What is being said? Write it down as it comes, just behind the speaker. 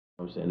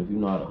I'm saying? If you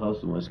know how to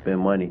hustle and spend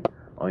money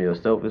on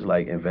yourself, it's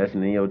like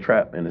investing in your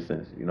trap in a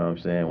sense. You know what I'm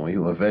saying? When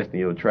you invest in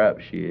your trap,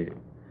 shit,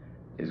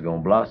 it's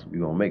gonna blossom.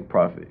 You're gonna make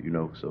profit, you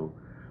know. So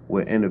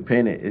with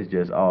independent, it's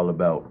just all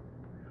about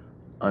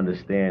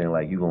understanding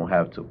like you're gonna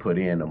have to put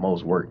in the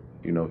most work.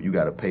 You know, you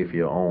gotta pay for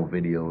your own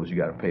videos, you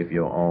gotta pay for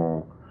your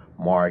own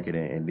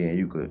marketing, and then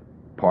you could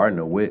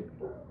partner with,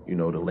 you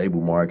know, the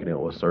label marketing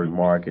or certain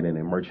marketing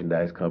and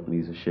merchandise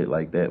companies and shit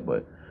like that.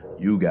 But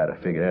you gotta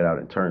figure that out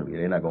internally.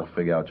 They're not gonna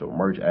figure out your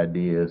merch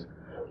ideas,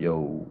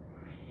 your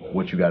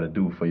what you got to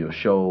do for your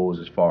shows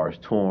as far as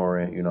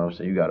touring. You know what I'm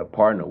saying? You got to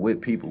partner with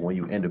people. When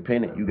you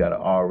independent, you got to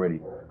already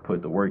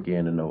put the work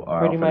in and know, all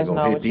right, Pretty I'm finna much go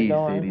know hit what you're these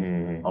doing.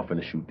 cities. I'm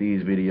finna shoot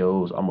these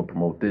videos. I'm going to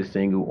promote this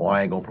single, or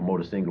I ain't going to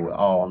promote a single at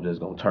all. I'm just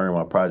going to turn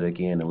my project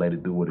in and let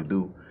it do what it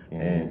do.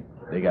 And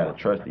they got to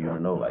trust you to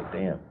know, like,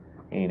 damn,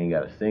 he ain't even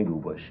got a single,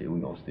 but shit, we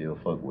going to still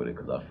fuck with it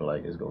because I feel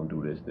like it's going to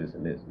do this, this,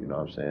 and this. You know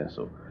what I'm saying?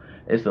 So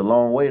it's a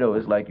long way, though.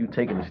 It's like you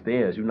taking the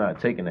stairs. You're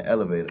not taking the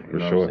elevator. You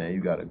know what I'm saying?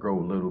 You got to grow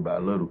little by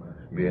little,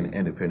 being an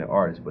independent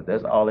artist. But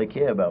that's all they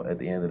care about at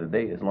the end of the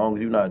day. As long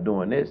as you're not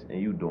doing this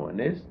and you doing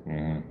this,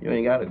 you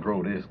ain't got to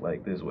grow this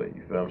like this way.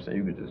 You feel what I'm saying?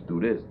 You can just do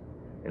this.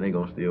 And they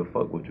going to still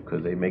fuck with you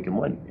because they making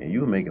money. And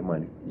you making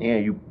money.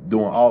 And you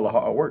doing all the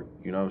hard work.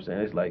 You know what I'm saying?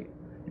 It's like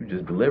you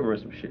just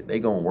delivering some shit. They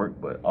going to work,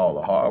 but all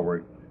the hard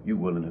work, you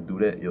willing to do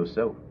that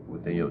yourself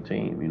within your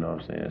team. You know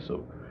what I'm saying?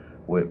 So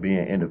with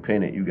being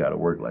independent, you got to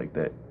work like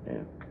that.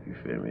 And you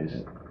feel me?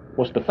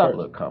 What's the a first?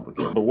 little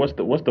complicated. But what's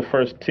the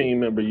first team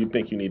member you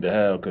think you need to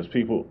have? Because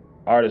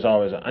artists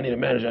always, I need a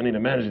manager, I need a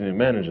manager, I need a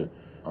manager.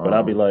 But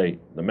I'll be like,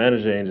 the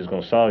manager ain't just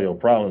gonna solve your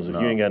problems. If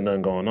you ain't got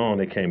nothing going on,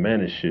 they can't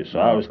manage shit. So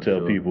I always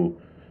tell people,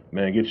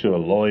 man, get you a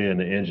lawyer and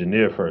an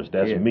engineer first.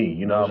 That's me.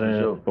 You know what I'm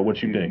saying? Sure. But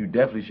what you think? You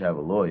definitely should have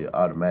a lawyer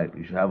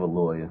automatically. You should have a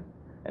lawyer.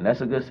 And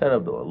that's a good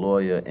setup though. A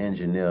lawyer,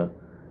 engineer,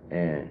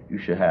 and you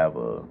should have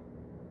a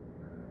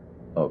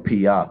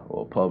PI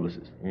or a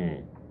publicist.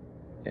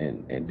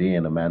 And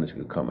then the manager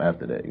could come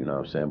after that, you know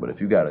what I'm saying? But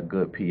if you got a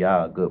good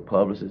PI, a good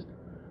publicist,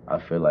 I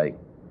feel like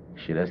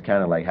shit, that's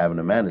kind of like having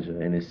a manager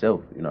in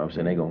itself, you know what I'm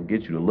saying? They gonna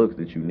get you the looks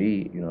that you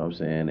need, you know what I'm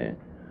saying? And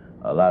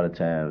a lot of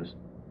times,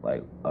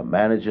 like a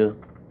manager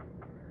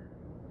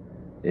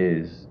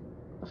is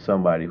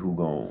somebody who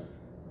gonna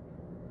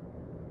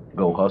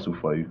go hustle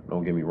for you.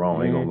 Don't get me wrong,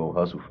 they gonna go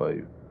hustle for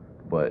you.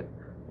 But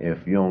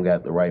if you don't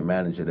got the right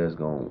manager that's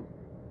gonna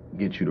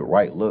get you the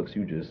right looks,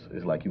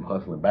 it's like you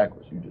hustling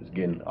backwards. You just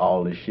getting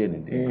all this shit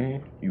and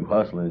then you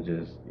hustling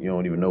just, you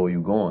don't even know where you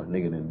going.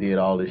 Nigga done did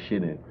all this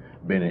shit and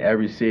been in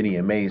every city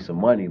and made some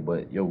money,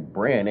 but your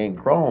brand ain't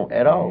grown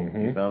at all. You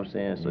feel what I'm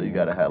saying? So you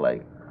gotta have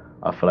like,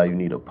 I feel like you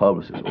need a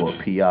publicist or a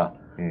PI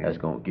that's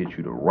gonna get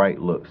you the right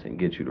looks and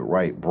get you the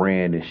right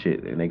brand and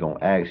shit, and they gonna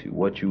ask you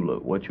what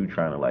you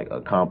trying to like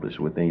accomplish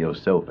within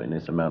yourself in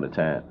this amount of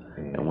time.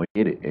 And when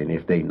you get it, and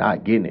if they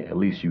not getting it, at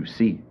least you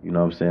see. You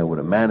know what I'm saying? With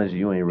a manager,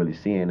 you ain't really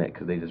seeing that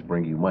because they just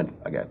bring you money.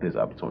 I got this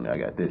opportunity, I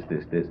got this.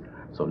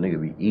 So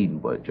nigga be eating,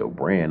 but your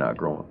brand not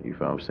growing. You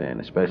feel what I'm saying?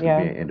 Especially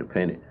being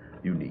independent,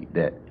 you need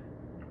that.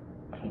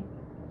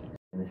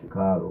 In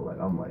Chicago, like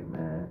I'm like,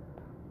 man,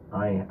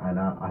 I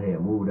had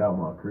moved out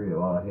my crib.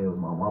 All I had was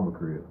my mama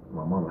crib,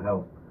 my mama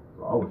house.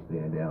 So I was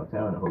staying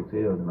downtown in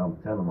hotels, and I'm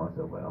telling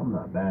myself like, I'm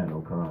not buying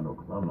no condo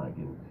because I'm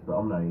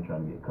not even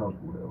trying to get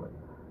comfortable there. Like,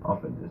 I'm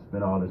finna just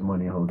spend all this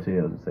money in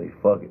hotels and say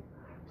fuck it.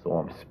 So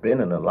I'm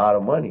spending a lot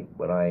of money,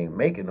 but I ain't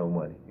making no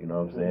money. You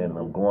know what I'm saying? And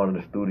I'm going to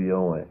the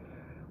studio, and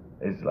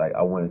it's like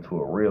I went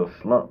into a real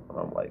slump. And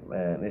I'm like,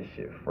 man, this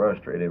shit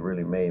frustrated. It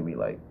really made me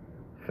like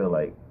feel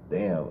like,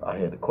 damn, I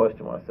had to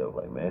question myself,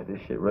 like, man, is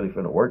this shit really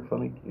finna work for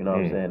me? You know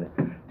what I'm saying?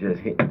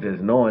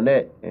 Just knowing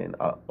that, and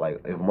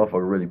like, if a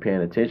motherfucker really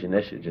paying attention,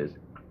 that shit just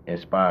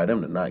inspire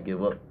them to not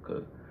give up,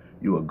 because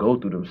you will go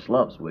through them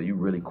slumps where you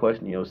really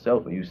question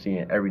yourself and you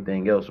seeing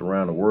everything else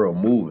around the world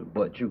moving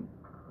but you.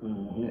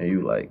 And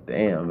you like,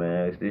 damn,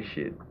 man, is this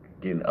shit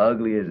getting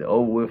ugly? Is it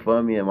over with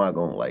for me? Am I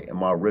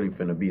really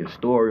finna be a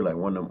story like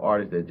one of them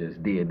artists that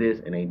just did this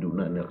and ain't do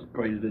nothing else?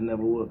 Crazy that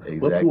never was. Exactly.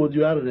 What pulled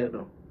you out of that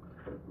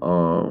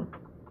though?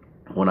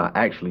 When I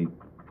actually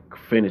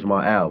finished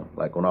my album,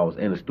 like when I was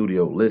in the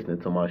studio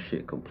listening to my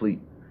shit complete,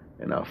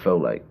 and I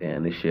felt like,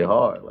 damn, this shit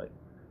hard. Like,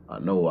 I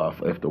know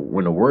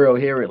when the world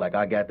hear it, like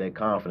I got that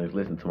confidence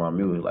listening to my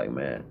music. Like,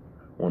 man,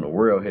 when the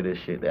world hear this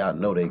shit, I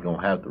know they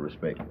gonna have to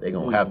respect it. They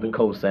gonna have to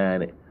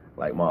co-sign it.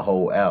 Like my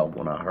whole album,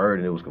 when I heard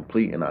it was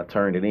complete and I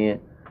turned it in,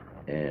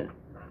 and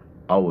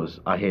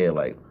I had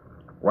like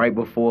right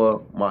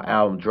before my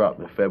album dropped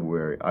in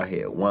February, I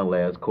had one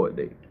last court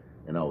date,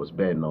 and I was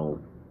betting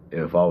on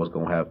if I was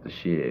gonna have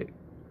to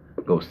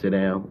go sit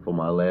down for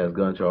my last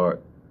gun charge,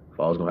 if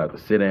I was gonna have to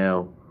sit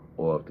down,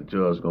 or if the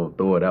judge was gonna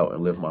throw it out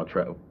and lift my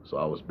travel. So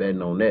I was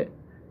betting on that,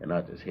 and I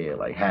just had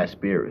like high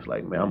spirits,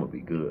 like, man, I'm gonna be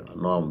good. I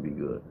know I'm gonna be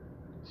good.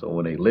 So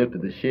when they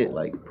lifted the shit,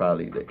 like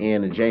probably the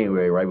end of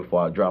January, right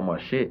before I dropped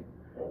my shit,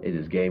 it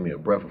just gave me a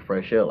breath of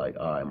fresh air. Like,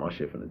 all right, my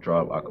shit finna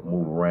drop. I could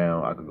move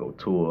around. I could go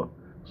tour.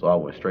 So I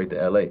went straight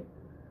to LA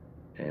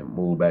and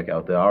moved back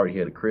out there. I already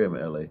had a crib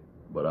in LA,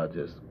 but I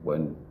just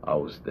wasn't.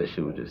 That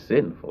shit was just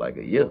sitting for like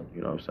a year.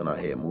 You know what I'm saying?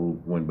 I had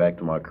moved, went back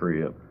to my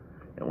crib,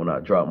 and when I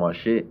dropped my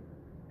shit,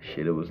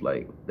 it was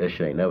like that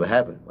shit ain't never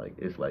happened. Like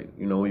it's like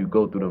when you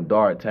go through them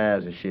dark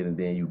times and shit, and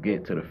then you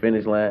get to the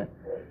finish line,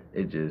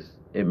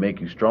 it make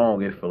you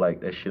strong. It feel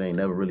like that shit ain't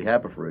never really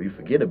happened for real. You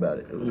forget about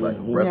it. It was like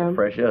a breath of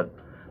fresh air.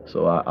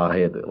 So I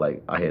had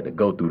to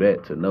go through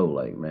that to know,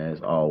 like, man,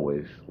 it's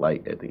always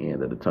light at the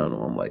end of the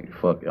tunnel. I'm like,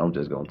 fuck it, I'm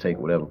just gonna take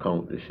whatever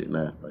comes with this shit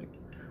now. Like,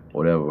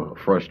 whatever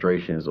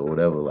frustrations or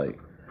whatever, like,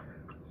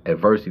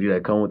 adversity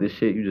that come with this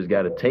shit, you just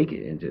gotta take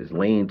it and just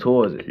lean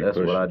towards it. That's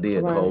what I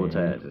did the whole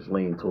time. Just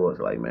lean towards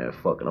it, like, man,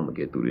 fuck it, I'm gonna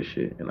get through this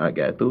shit. And I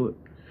got through it.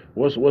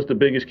 What's the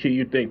biggest key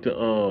you think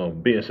to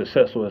being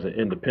successful as an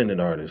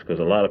independent artist? Because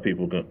a lot of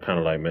people kind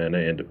of like, man,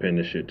 that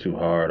independent shit too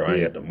hard, or I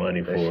ain't got the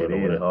money for it.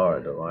 It is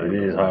hard though. It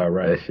is hard,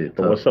 right? That shit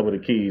But tough. what's some of the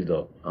keys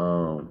though?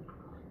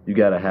 You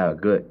gotta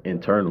have good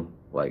internal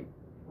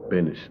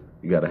business.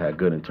 You gotta have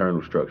good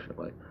internal structure.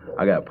 Like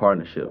I got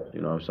partnerships.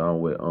 You know what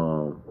I'm saying, with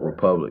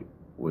Republic,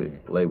 with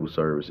label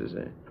services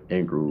and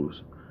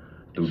Ingrooves.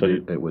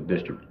 With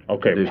district.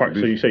 Okay,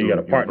 so you say you got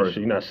a partnership.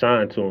 You're not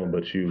signed to them,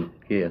 but you.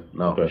 Yeah,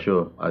 no, for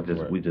sure.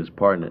 We just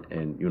partnered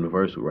in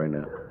Universal right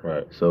now.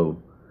 Right.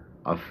 So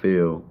I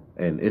feel,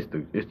 and it's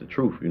the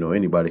truth.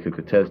 Anybody could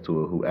contest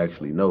to it who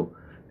actually know.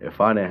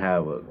 If I didn't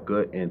have a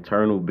good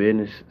internal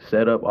business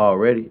set up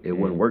already, it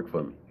wouldn't work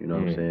for me. You know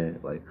what I'm saying?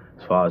 Like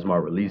as far as my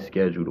release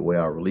schedule, the way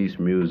I release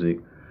music,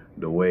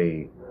 the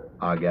way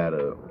I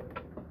gotta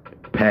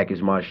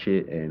package my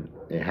shit and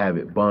have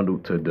it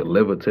bundled to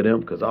deliver to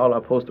them, because all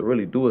I'm supposed to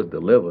really do is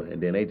deliver,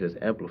 and then they just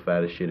amplify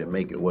the shit and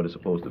make it what it's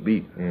supposed to be.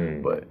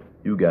 But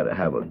you gotta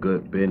have a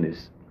good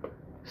business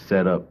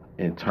set up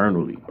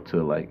internally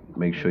to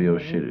make sure your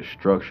shit is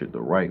structured the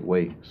right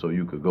way, so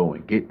you could go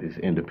and get this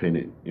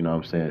independent,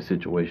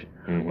 situation,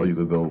 or you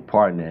could go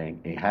partner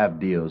and have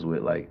deals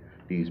with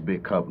these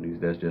big companies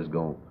that's just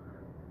gonna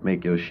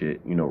make your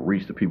shit,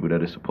 reach the people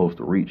that it's supposed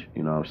to reach.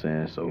 You know what I'm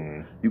saying? So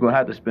you're gonna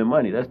have to spend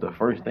money. That's the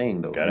first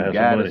thing, though. You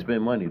gotta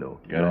spend money, though.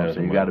 You know what I'm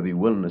saying? You gotta be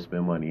willing to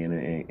spend money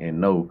and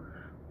know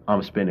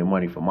I'm spending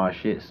money for my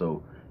shit.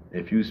 So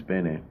if you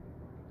spending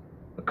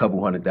a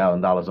couple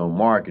 $100,000 on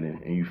marketing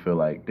and you feel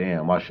like,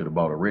 damn, I should have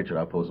bought a Richard,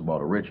 I supposed to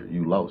bought a Richard,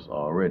 you lost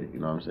already. You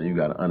know what I'm saying? You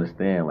gotta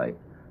understand, all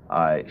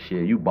right,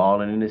 shit, you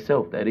balling in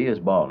itself. That is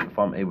balling. If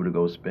I'm able to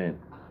go spend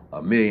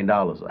 $1 million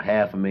or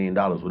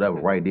 $500,000, whatever,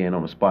 right then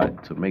on the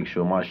spot to make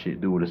sure my shit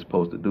do what it's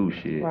supposed to do,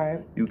 shit. Right.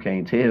 You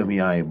can't tell me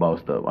I ain't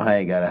bossed up. I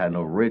ain't gotta have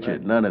no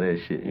Richard, none of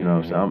that shit. You know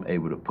what I'm saying? I'm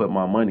able to put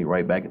my money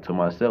right back into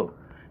myself,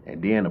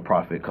 and then the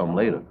profit come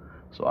later.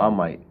 So I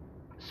might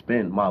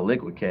spend my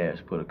liquid cash,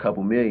 put a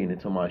couple million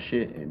into my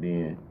shit, and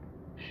then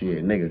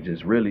shit, nigga,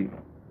 just really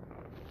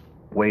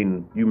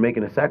waiting. You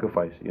making a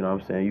sacrifice. You know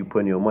what I'm saying? You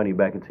putting your money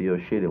back into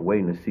your shit and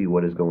waiting to see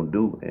what it's gonna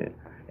do. And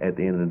at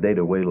the end of the day,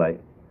 the way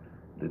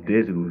the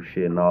digital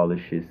shit and all this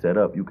shit set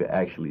up, you can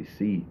actually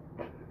see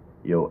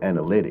your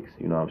analytics,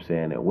 you know what I'm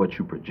saying, and what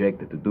you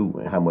projected to do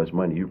and how much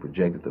money you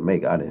projected to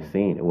make. I done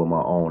seen it with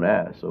my own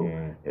eyes. So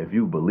if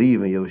you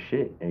believe in your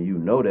shit and you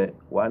know that,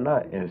 why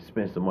not and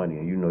spend some money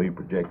and you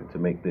projected to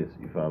make this,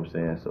 you feel what I'm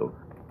saying? So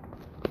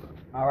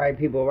all right,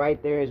 people,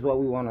 right there is what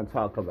we want to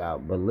talk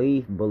about.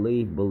 Belief.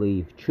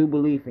 True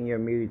belief in your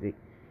music.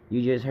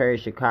 You just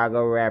heard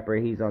Chicago rapper.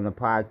 He's on the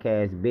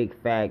podcast, Big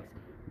Facts.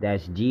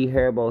 That's G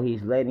Herbo.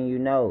 He's letting you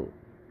know.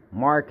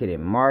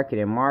 Marketing.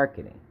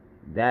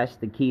 That's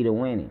the key to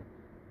winning.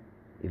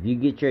 If you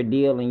get your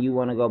deal and you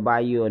want to go buy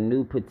you a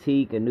new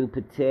Patek, a new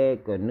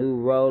Patek, a new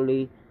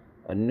Rollie,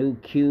 a new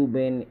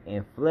Cuban,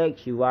 and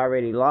flex, you've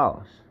already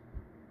lost.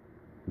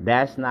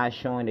 That's not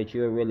showing that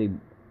you're really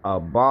a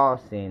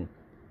boss and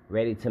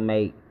ready to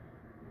make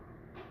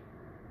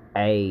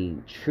a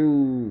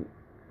true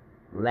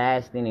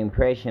lasting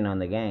impression on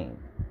the game,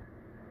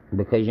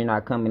 because you're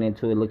not coming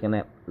into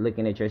it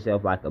looking at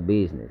yourself like a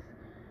business.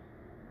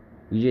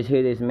 You just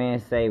hear this man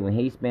say when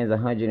he spends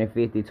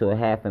 $150,000 to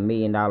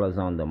 $500,000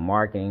 on the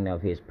marketing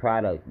of his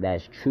product,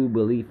 that's true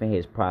belief in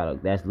his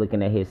product. That's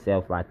looking at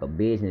himself like a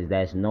business.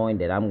 That's knowing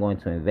that I'm going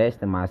to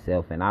invest in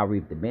myself and I'll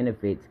reap the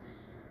benefits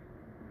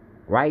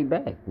right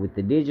back. With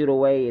the digital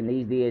way and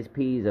these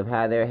DSPs of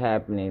how they're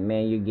happening,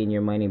 man, you're getting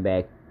your money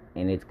back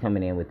and it's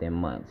coming in within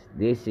months.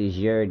 This is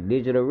your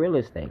digital real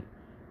estate.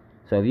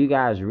 So if you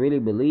guys really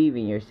believe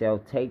in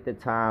yourself, take the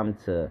time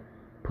to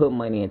put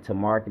money into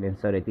marketing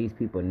so that these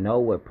people know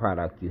what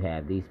product you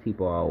have. These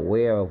people are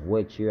aware of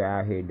what you're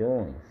out here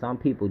doing. Some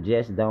people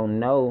just don't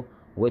know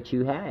what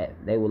you have.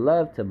 They would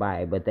love to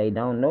buy it, but they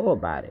don't know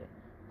about it.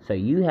 So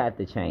you have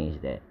to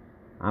change that.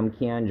 I'm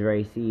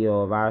Keandre,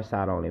 CEO of Our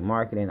Side Only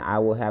Marketing. I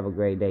will have a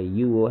great day.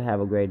 You will have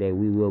a great day.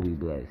 We will be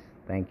blessed.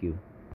 Thank you.